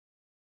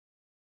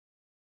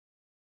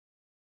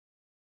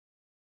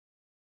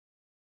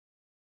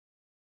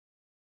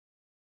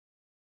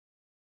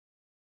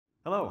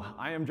Hello,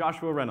 I am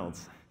Joshua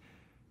Reynolds.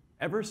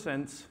 Ever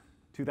since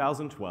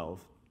 2012,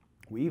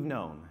 we've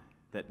known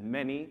that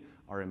many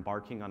are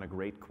embarking on a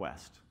great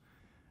quest.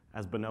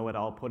 As Bonneau et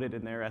al. Put it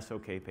in their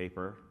SOK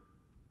paper,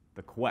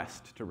 the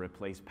quest to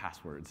replace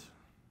passwords.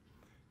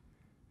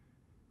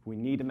 We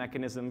need a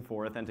mechanism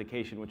for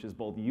authentication which is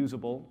both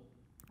usable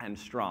and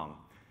strong.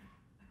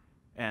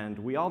 And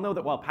we all know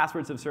that while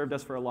passwords have served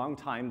us for a long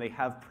time, they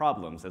have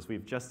problems, as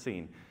we've just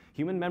seen.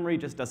 Human memory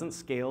just doesn't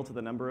scale to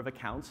the number of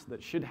accounts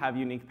that should have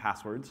unique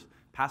passwords.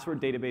 Password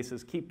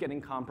databases keep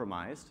getting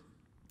compromised.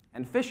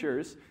 And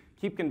phishers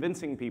keep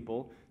convincing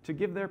people to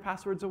give their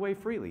passwords away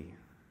freely.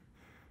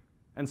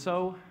 And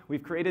so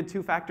we've created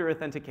two-factor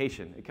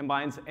authentication. It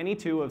combines any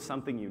two of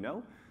something you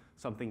know,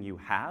 something you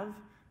have,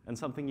 and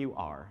something you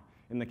are.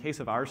 In the case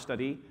of our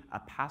study, a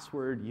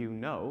password you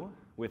know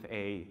with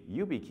a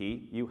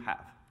YubiKey you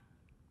have.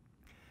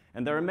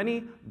 And there are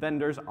many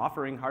vendors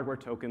offering hardware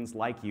tokens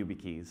like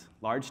YubiKeys.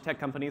 Large tech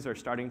companies are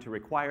starting to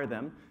require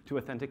them to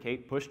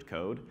authenticate pushed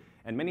code,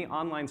 and many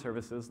online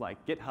services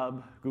like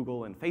GitHub,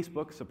 Google, and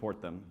Facebook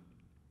support them.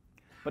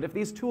 But if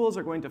these tools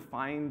are going to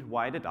find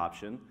wide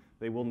adoption,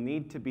 they will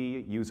need to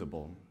be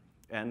usable.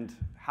 And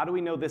how do we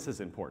know this is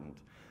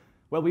important?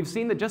 Well, we've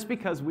seen that just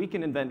because we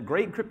can invent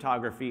great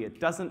cryptography, it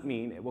doesn't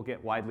mean it will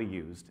get widely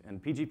used.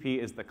 And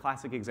PGP is the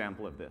classic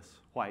example of this,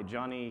 why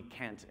Johnny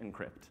can't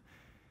encrypt.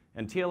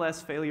 And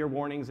TLS failure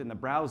warnings in the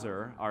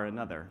browser are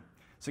another.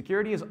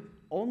 Security is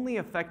only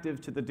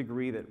effective to the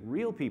degree that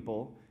real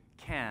people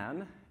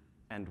can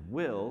and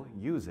will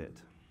use it.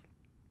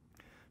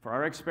 For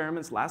our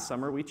experiments last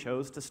summer, we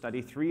chose to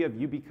study 3 of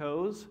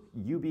Yubico's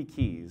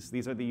YubiKeys.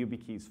 These are the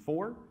YubiKeys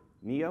 4,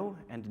 Neo,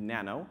 and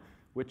Nano,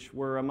 which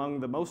were among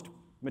the most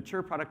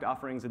mature product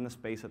offerings in the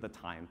space at the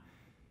time.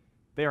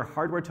 They are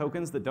hardware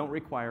tokens that don't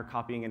require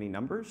copying any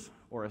numbers,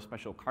 or a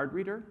special card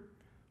reader,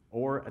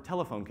 or a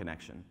telephone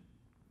connection.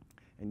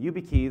 And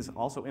YubiKeys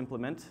also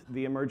implement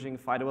the emerging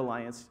FIDO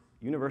Alliance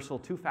Universal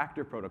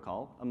Two-Factor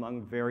Protocol,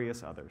 among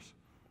various others.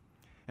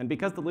 And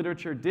because the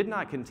literature did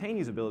not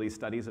contain usability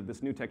studies of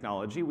this new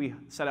technology, we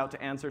set out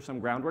to answer some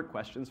groundwork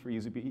questions for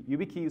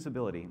YubiKey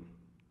usability.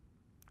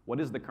 What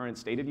is the current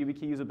state of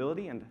YubiKey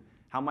usability, and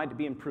how might it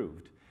be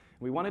improved?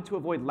 We wanted to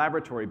avoid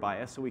laboratory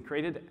bias, so we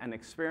created an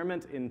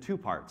experiment in 2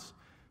 parts.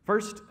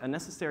 First, a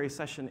necessary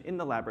session in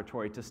the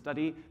laboratory to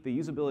study the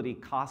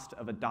usability cost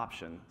of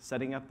adoption,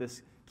 setting up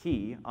this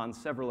key on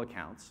several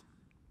accounts.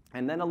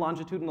 And then a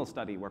longitudinal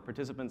study where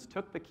participants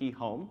took the key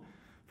home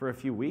for a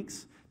few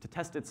weeks to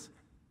test its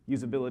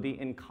usability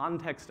in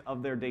context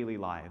of their daily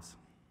lives.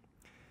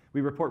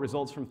 We report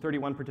results from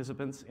 31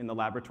 participants in the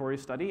laboratory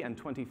study and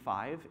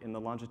 25 in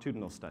the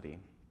longitudinal study.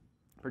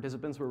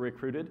 Participants were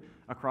recruited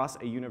across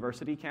a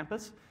university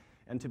campus,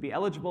 and to be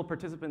eligible,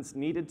 participants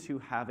needed to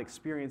have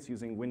experience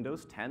using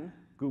Windows 10,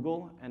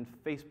 Google, and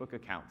Facebook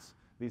accounts,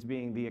 these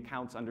being the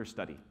accounts under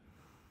study.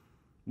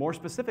 More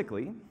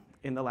specifically,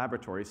 in the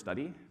laboratory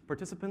study,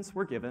 participants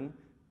were given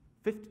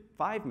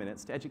 5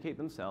 minutes to educate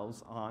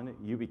themselves on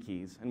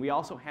YubiKeys, and we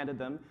also handed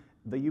them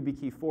the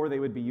YubiKey 4 they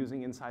would be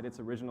using inside its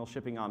original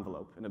shipping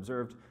envelope and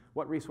observed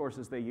what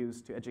resources they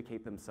used to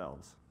educate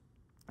themselves.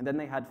 And then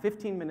they had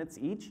 15 minutes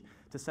each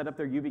to set up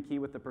their YubiKey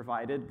with the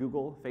provided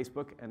Google,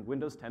 Facebook, and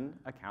Windows 10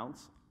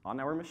 accounts on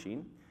our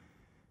machine.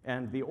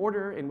 And the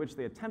order in which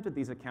they attempted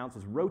these accounts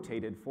was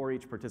rotated for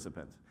each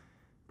participant.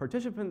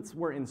 Participants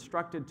were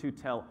instructed to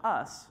tell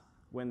us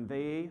when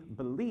they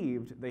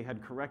believed they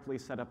had correctly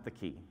set up the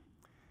key.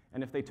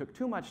 And if they took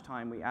too much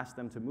time, we asked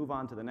them to move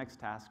on to the next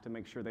task to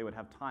make sure they would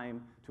have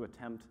time to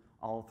attempt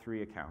all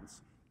 3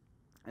 accounts.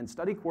 And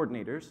study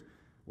coordinators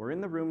were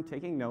in the room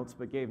taking notes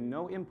but gave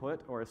no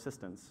input or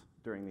assistance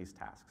during these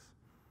tasks.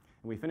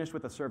 And we finished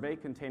with a survey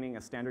containing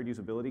a standard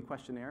usability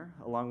questionnaire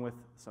along with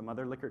some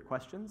other Likert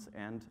questions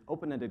and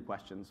open-ended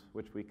questions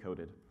which we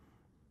coded.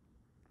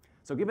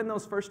 So given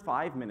those first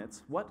 5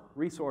 minutes, what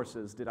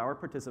resources did our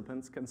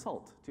participants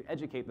consult to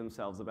educate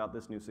themselves about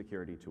this new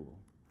security tool?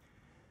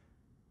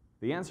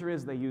 The answer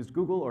is they used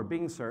Google or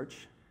Bing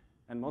search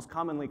and most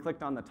commonly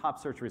clicked on the top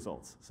search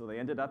results. So they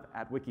ended up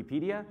at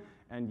Wikipedia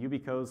and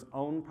Yubico's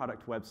own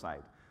product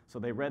website. So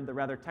they read the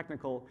rather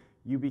technical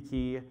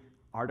YubiKey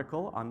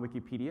article on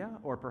Wikipedia,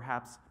 or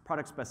perhaps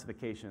product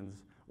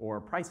specifications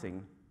or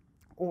pricing,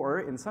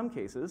 or in some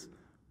cases,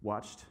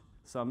 watched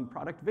some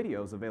product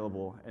videos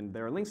available, and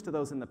there are links to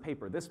those in the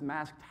paper. This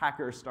masked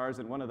hacker stars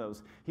in one of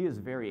those. He is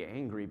very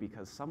angry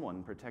because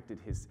someone protected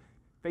his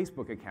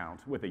Facebook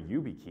account with a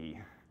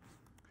YubiKey.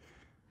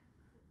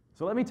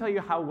 So let me tell you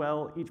how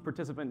well each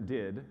participant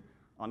did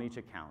on each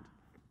account.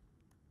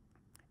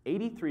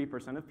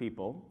 83% of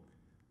people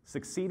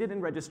succeeded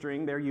in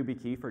registering their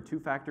YubiKey for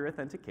 2-factor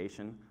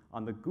authentication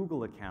on the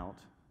Google account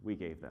we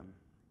gave them.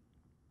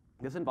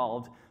 This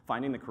involved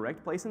finding the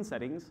correct place in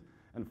settings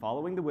and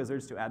following the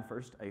wizards to add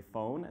first a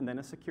phone and then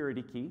a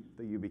security key,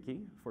 the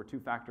YubiKey, for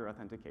 2-factor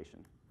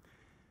authentication.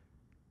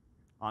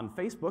 On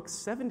Facebook,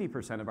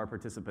 70% of our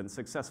participants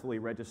successfully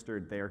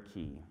registered their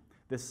key.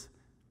 This,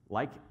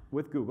 like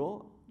with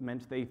Google,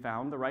 meant they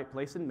found the right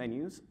place in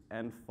menus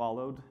and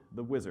followed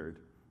the wizard.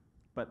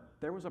 But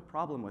there was a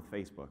problem with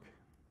Facebook.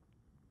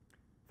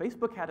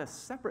 Facebook had a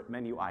separate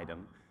menu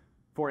item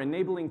for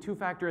enabling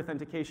two-factor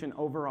authentication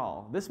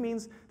overall. This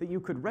means that you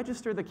could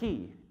register the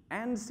key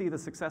and see the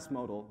success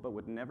modal, but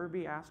would never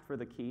be asked for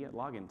the key at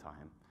login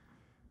time.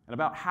 And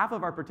about half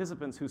of our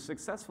participants who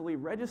successfully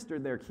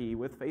registered their key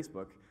with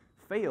Facebook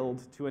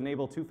failed to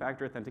enable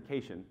two-factor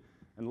authentication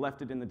and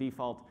left it in the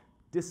default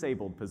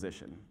disabled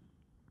position.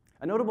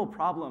 A notable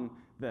problem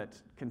that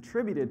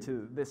contributed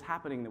to this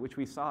happening, which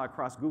we saw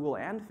across Google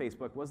and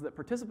Facebook, was that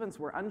participants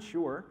were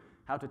unsure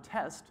how to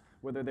test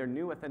whether their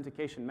new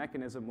authentication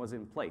mechanism was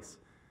in place.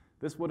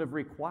 This would have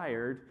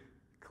required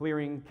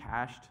clearing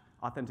cached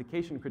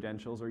authentication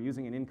credentials or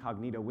using an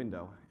incognito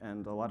window,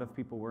 and a lot of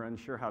people were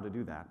unsure how to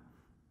do that,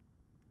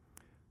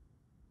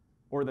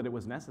 or that it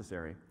was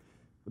necessary.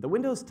 But the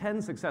Windows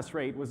 10 success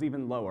rate was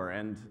even lower,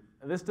 and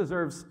this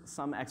deserves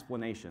some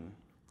explanation.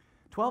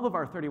 12 of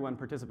our 31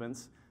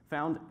 participants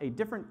found a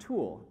different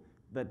tool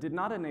that did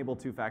not enable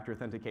two-factor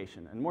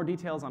authentication, and more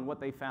details on what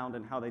they found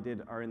and how they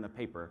did are in the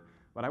paper.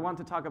 But I want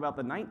to talk about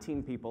the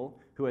 19 people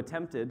who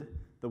attempted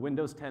the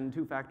Windows 10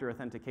 two-factor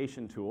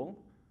authentication tool,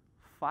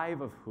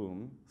 5 of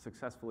whom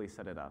successfully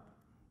set it up.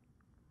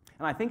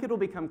 And I think it'll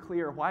become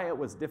clear why it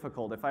was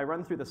difficult if I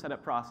run through the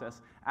setup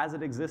process as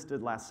it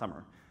existed last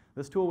summer.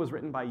 This tool was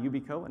written by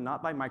YubiKey and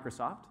not by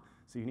Microsoft,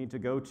 so you need to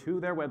go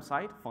to their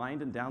website,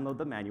 find and download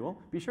the manual.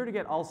 Be sure to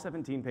get all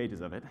 17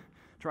 pages of it.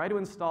 Try to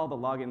install the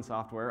login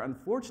software.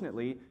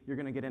 Unfortunately, you're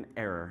going to get an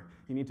error.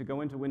 You need to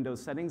go into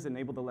Windows Settings,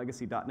 enable the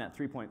legacy.NET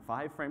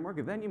 3.5 framework,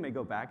 and then you may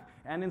go back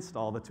and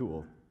install the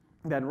tool.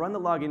 Then run the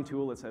login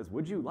tool. It says,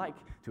 would you like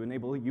to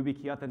enable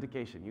YubiKey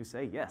authentication? You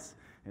say yes.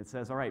 It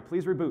says, all right,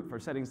 please reboot for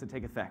settings to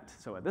take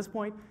effect. So at this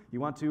point, you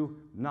want to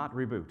not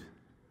reboot.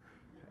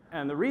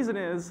 And the reason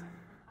is,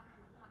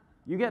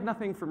 you get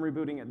nothing from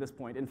rebooting at this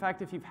point. In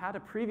fact, if you've had a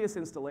previous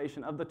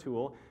installation of the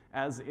tool,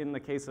 as in the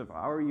case of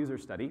our user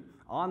study,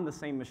 on the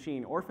same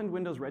machine, orphaned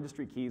Windows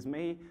registry keys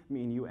may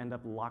mean you end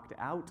up locked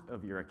out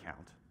of your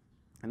account.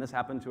 And this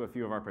happened to a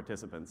few of our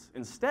participants.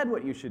 Instead,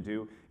 what you should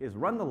do is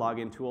run the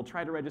login tool,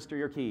 try to register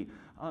your key.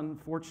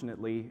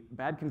 Unfortunately,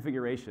 bad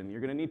configuration.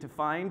 You're going to need to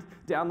find,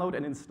 download,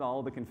 and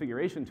install the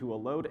configuration tool,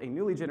 load a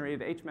newly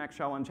generated HMAC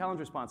SHA-1 challenge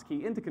response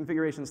key into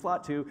configuration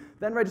slot 2,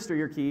 then register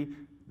your key,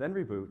 then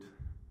reboot.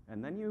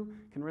 And then you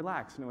can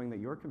relax knowing that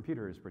your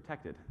computer is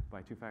protected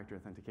by two-factor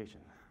authentication.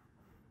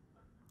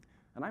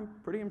 And I'm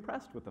pretty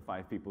impressed with the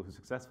 5 people who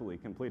successfully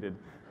completed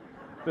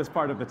this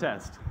part of the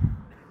test.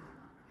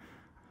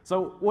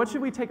 So what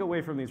should we take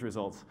away from these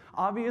results?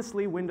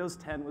 Obviously, Windows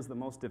 10 was the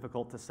most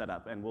difficult to set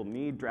up and will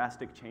need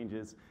drastic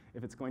changes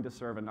if it's going to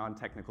serve a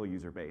non-technical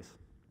user base.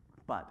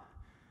 But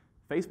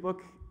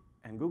Facebook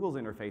and Google's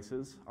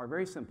interfaces are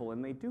very simple,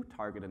 and they do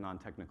target a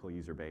non-technical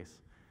user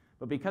base.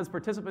 But because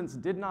participants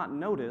did not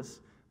notice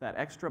that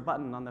extra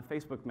button on the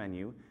Facebook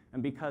menu,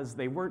 and because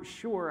they weren't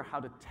sure how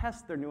to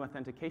test their new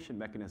authentication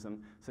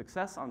mechanism,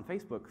 success on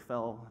Facebook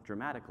fell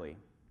dramatically.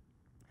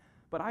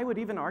 But I would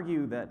even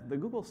argue that the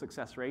Google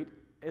success rate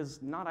is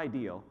not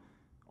ideal.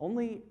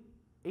 Only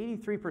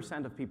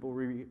 83% of people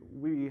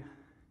we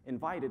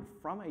invited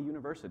from a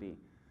university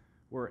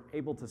were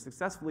able to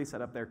successfully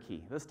set up their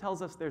key. This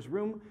tells us there's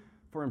room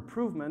for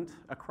improvement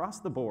across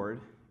the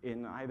board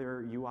in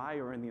either UI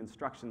or in the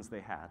instructions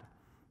they had.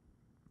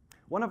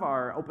 One of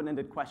our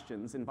open-ended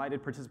questions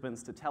invited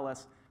participants to tell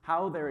us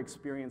how their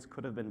experience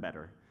could have been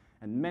better.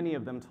 And many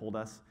of them told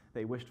us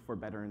they wished for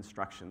better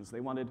instructions. They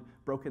wanted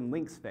broken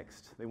links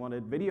fixed. They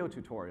wanted video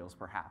tutorials,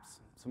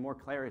 perhaps, some more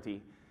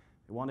clarity.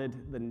 They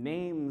wanted the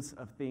names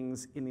of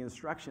things in the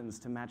instructions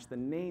to match the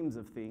names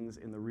of things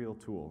in the real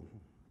tool.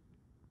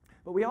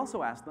 But we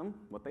also asked them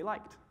what they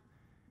liked.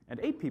 And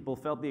 8 people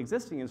felt the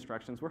existing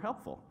instructions were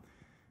helpful.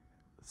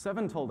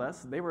 7 told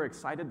us they were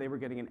excited they were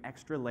getting an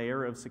extra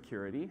layer of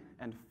security.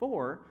 And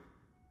 4,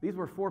 these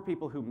were 4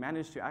 people who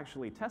managed to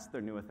actually test their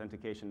new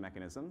authentication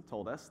mechanism,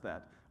 told us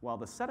that while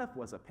the setup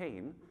was a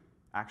pain,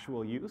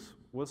 actual use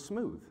was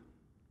smooth.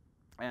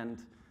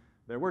 And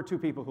there were 2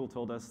 people who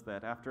told us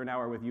that after an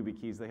hour with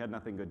YubiKeys, they had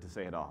nothing good to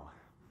say at all.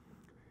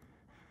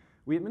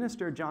 We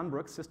administered John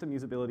Brooks' System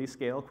Usability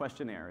Scale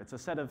Questionnaire. It's a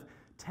set of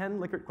 10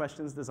 Likert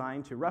questions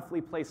designed to roughly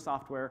place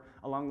software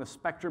along the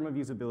spectrum of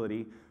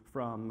usability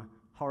from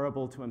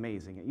horrible to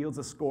amazing. It yields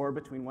a score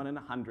between 1 and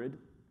 100.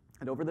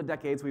 And over the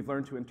decades, we've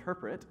learned to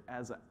interpret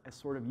as a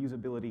sort of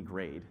usability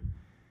grade.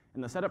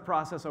 And the setup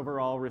process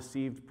overall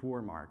received poor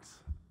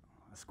marks.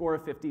 A score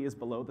of 50 is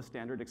below the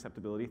standard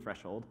acceptability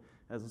threshold,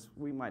 as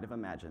we might have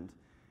imagined.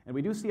 And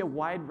we do see a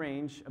wide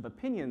range of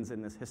opinions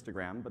in this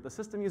histogram, but the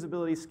system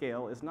usability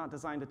scale is not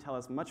designed to tell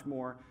us much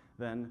more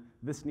than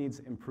this needs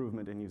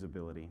improvement in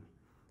usability.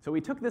 So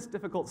we took this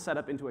difficult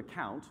setup into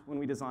account when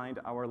we designed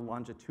our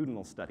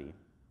longitudinal study.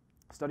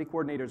 Study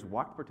coordinators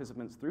walked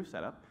participants through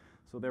setup,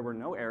 so there were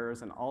no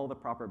errors and all the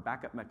proper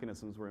backup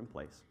mechanisms were in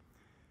place.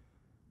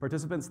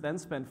 Participants then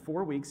spent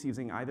 4 weeks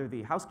using either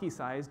the house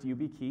key-sized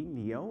YubiKey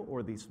Neo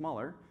or the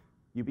smaller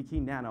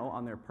YubiKey Nano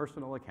on their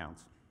personal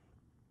accounts.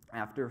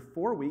 After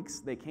 4 weeks,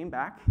 they came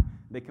back,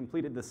 they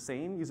completed the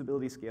same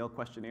usability scale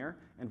questionnaire,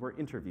 and were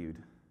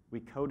interviewed. We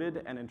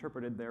coded and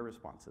interpreted their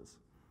responses.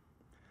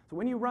 So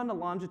when you run a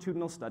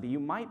longitudinal study, you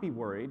might be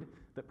worried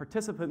that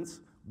participants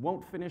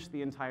won't finish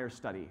the entire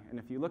study. And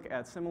if you look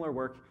at similar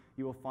work,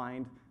 you will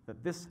find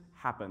that this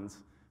happens.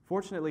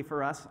 Fortunately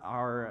for us,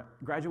 our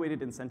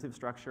graduated incentive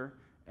structure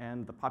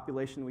and the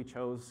population we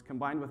chose,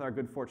 combined with our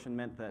good fortune,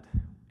 meant that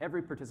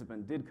every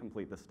participant did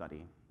complete the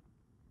study.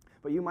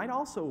 But you might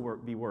also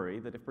be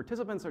worried that if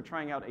participants are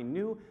trying out a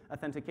new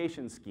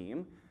authentication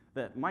scheme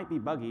that might be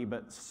buggy,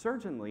 but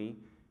certainly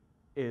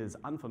is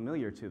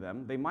unfamiliar to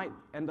them, they might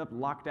end up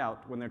locked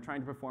out when they're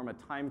trying to perform a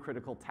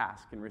time-critical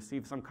task and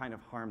receive some kind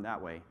of harm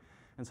that way.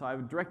 And so I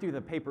would direct you to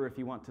the paper if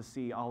you want to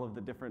see all of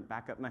the different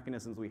backup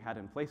mechanisms we had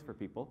in place for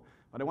people.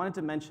 But I wanted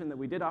to mention that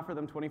we did offer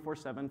them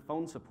 24/7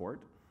 phone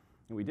support,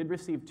 and we did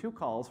receive 2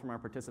 calls from our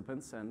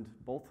participants, and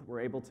both were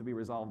able to be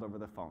resolved over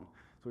the phone.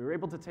 So we were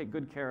able to take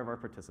good care of our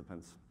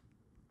participants.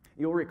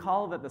 You'll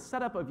recall that the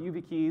setup of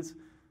YubiKeys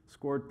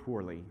scored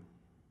poorly.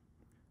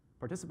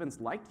 Participants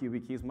liked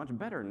YubiKeys much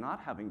better not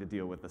having to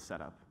deal with the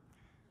setup.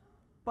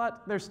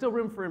 But there's still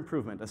room for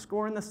improvement. A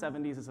score in the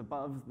 70s is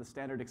above the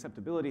standard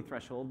acceptability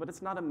threshold, but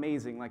it's not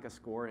amazing like a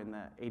score in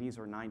the 80s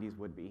or 90s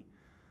would be.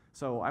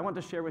 So I want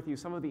to share with you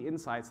some of the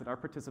insights that our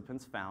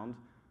participants found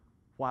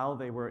while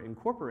they were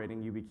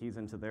incorporating YubiKeys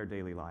into their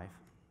daily life.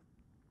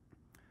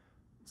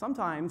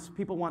 Sometimes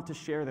people want to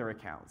share their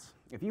accounts.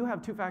 If you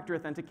have two-factor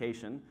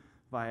authentication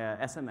via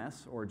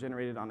SMS or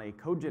generated on a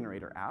code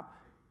generator app,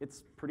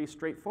 it's pretty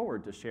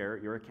straightforward to share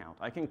your account.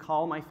 I can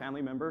call my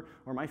family member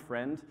or my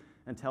friend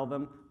and tell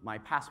them my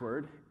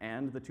password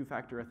and the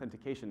two-factor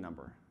authentication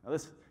number. Now,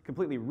 this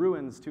completely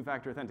ruins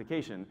two-factor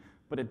authentication,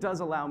 but it does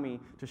allow me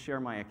to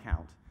share my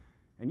account.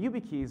 And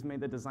YubiKeys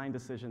made the design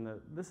decision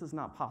that this is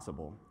not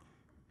possible.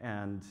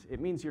 And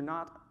it means you're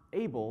not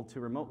able to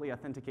remotely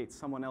authenticate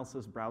someone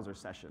else's browser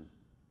session.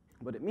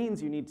 But it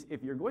means you need to,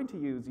 if you're going to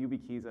use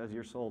YubiKeys as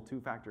your sole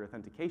two-factor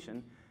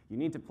authentication, you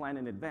need to plan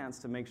in advance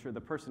to make sure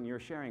the person you're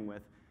sharing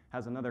with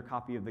has another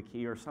copy of the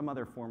key or some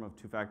other form of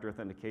two-factor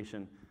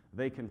authentication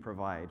they can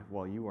provide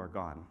while you are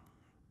gone.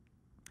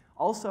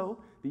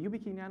 Also, the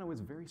YubiKey Nano is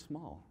very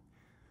small.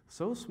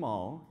 So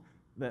small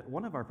that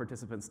one of our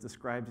participants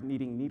described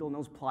needing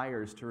needle-nose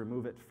pliers to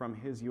remove it from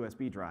his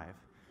USB drive.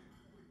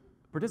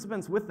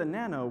 Participants with the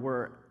Nano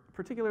were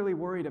particularly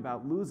worried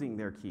about losing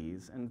their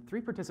keys, and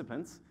 3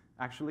 participants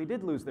actually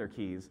did lose their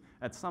keys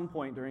at some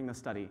point during the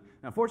study.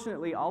 Now,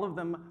 fortunately, all of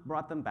them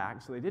brought them back,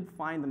 so they did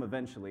find them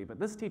eventually, but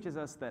this teaches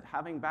us that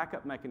having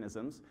backup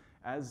mechanisms,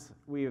 as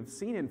we have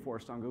seen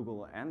enforced on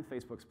Google and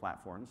Facebook's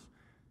platforms,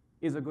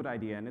 is a good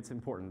idea, and it's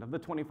important. Of the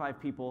 25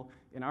 people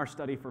in our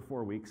study for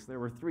 4 weeks, there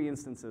were 3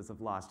 instances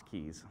of lost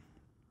keys.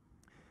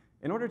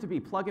 In order to be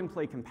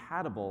plug-and-play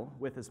compatible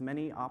with as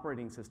many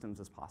operating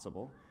systems as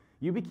possible,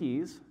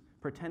 YubiKeys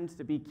pretend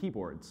to be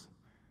keyboards.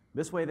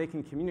 This way they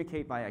can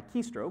communicate via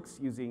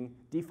keystrokes using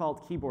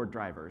default keyboard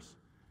drivers.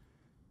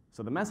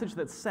 So the message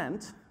that's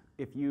sent,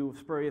 if you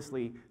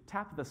spuriously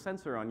tap the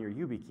sensor on your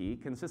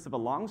YubiKey, consists of a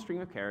long string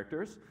of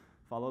characters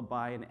followed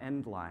by an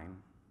end line.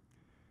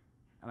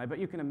 And I bet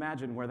you can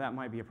imagine where that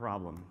might be a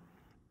problem.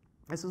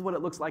 This is what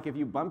it looks like if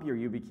you bump your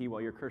YubiKey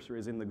while your cursor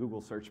is in the Google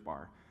search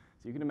bar.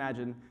 So you can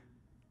imagine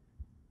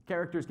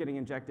characters getting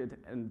injected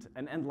and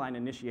an end line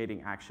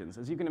initiating actions.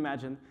 As you can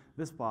imagine,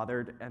 this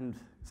bothered and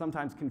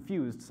sometimes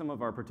confused some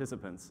of our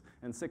participants,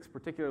 and 6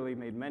 particularly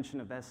made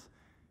mention of this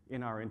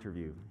in our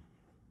interview.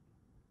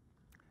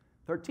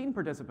 13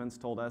 participants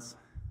told us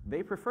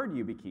they preferred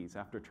YubiKeys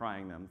after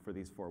trying them for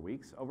these 4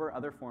 weeks over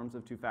other forms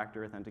of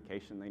two-factor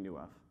authentication they knew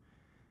of.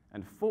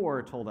 And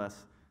 4 told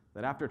us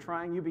that after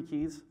trying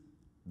YubiKeys,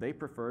 they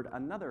preferred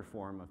another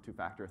form of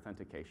two-factor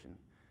authentication.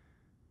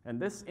 And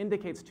this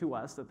indicates to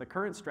us that the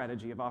current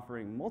strategy of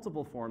offering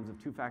multiple forms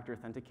of two-factor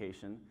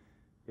authentication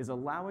is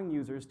allowing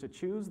users to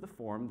choose the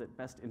form that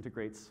best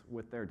integrates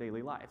with their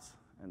daily lives.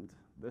 And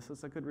this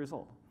is a good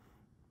result.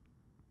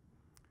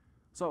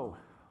 So,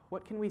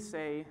 what can we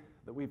say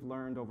that we've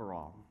learned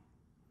overall?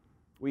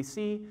 We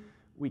see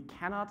we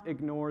cannot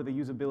ignore the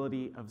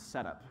usability of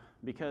setup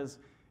because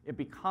it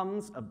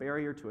becomes a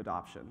barrier to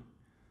adoption.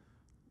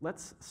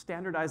 Let's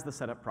standardize the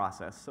setup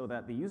process so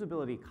that the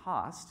usability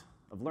cost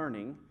of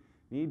learning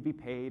need be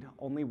paid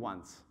only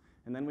once,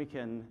 and then we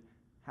can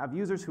have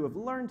users who have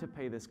learned to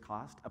pay this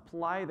cost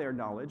apply their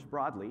knowledge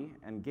broadly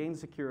and gain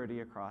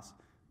security across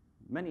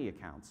many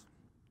accounts.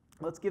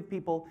 Let's give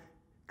people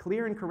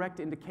clear and correct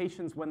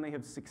indications when they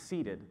have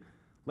succeeded.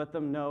 Let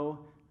them know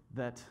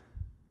that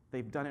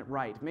they've done it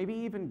right. Maybe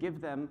even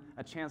give them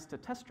a chance to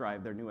test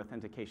drive their new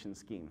authentication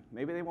scheme.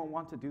 Maybe they won't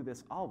want to do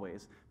this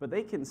always, but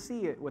they can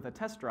see it with a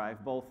test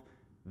drive, both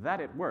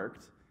that it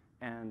worked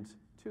and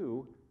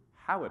 2,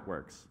 how it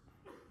works.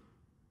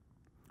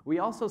 We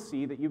also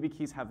see that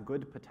YubiKeys have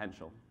good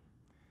potential.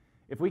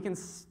 If we can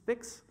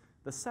fix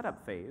the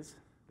setup phase,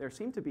 there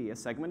seem to be a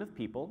segment of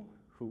people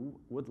who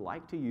would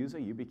like to use a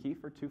YubiKey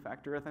for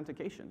two-factor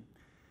authentication.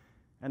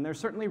 And there's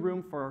certainly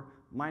room for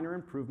minor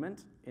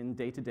improvement in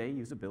day-to-day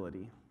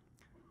usability.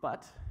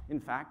 But in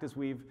fact, as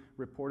we've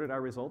reported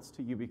our results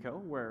to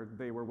YubiKey, where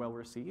they were well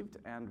received,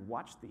 and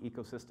watched the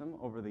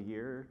ecosystem over the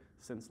year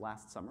since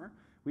last summer,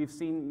 we've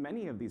seen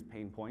many of these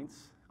pain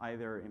points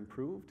either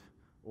improved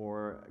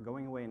or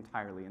going away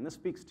entirely. And this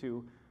speaks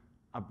to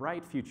a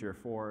bright future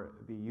for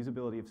the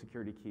usability of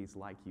security keys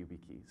like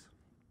YubiKeys.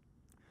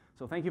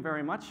 So thank you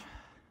very much.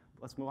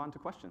 Let's move on to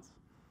questions.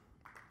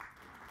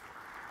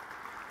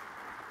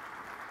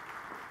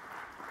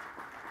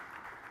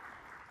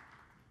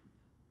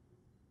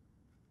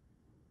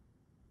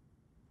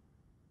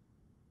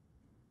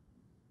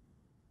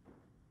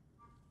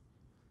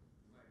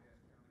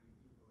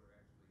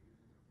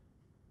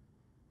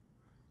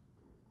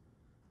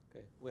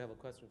 Okay, we have a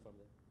question from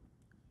there.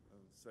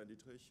 Sven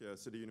Dietrich,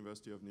 City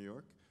University of New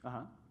York.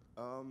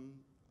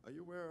 Are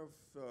you aware of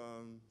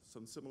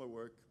some similar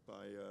work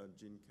by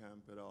Gene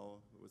Camp et al.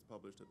 That was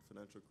published at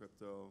Financial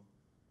Crypto?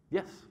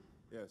 Yes.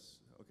 Yes,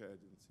 okay, I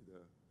didn't see the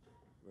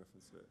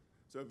reference there.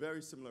 So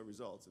very similar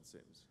results, it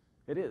seems.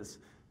 It is.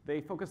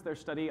 They focused their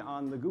study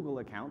on the Google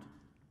account,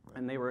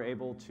 and they were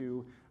able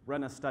to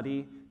run a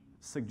study,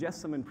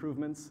 suggest some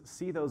improvements,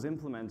 see those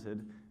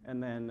implemented,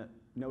 and then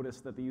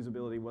notice that the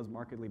usability was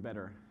markedly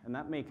better. And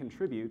that may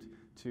contribute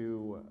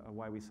to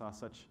why we saw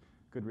such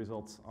good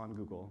results on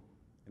Google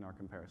in our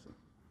comparison.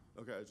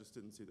 Okay, I just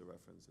didn't see the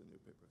reference in your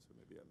paper, so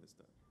maybe I missed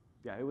that.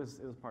 Yeah, it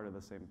was part of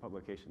the same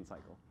publication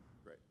cycle.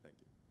 Great, thank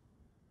you.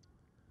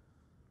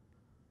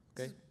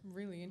 Okay. This is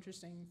really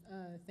interesting.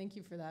 Thank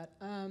you for that.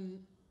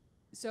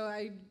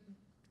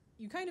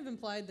 You kind of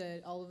implied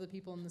that all of the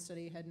people in the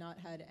study had not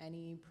had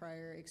any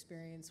prior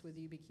experience with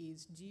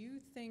YubiKeys. Do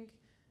you think,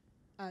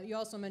 you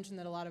also mentioned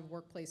that a lot of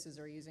workplaces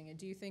are using it.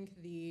 Do you think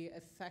the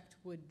effect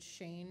would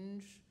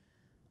change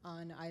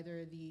on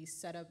either the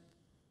setup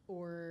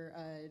or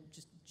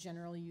just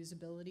general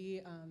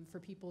usability for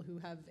people who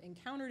have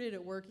encountered it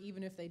at work,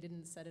 even if they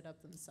didn't set it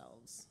up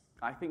themselves?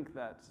 I think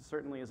that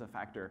certainly is a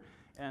factor.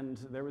 And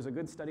there was a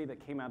good study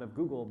that came out of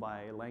Google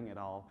by Lang et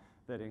al.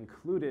 That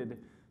included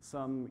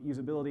some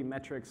usability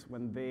metrics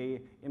when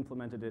they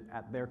implemented it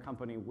at their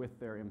company with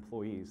their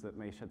employees that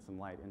may shed some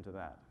light into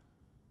that.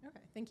 Okay,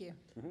 thank you.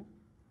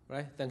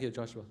 Right, thank you,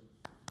 Joshua.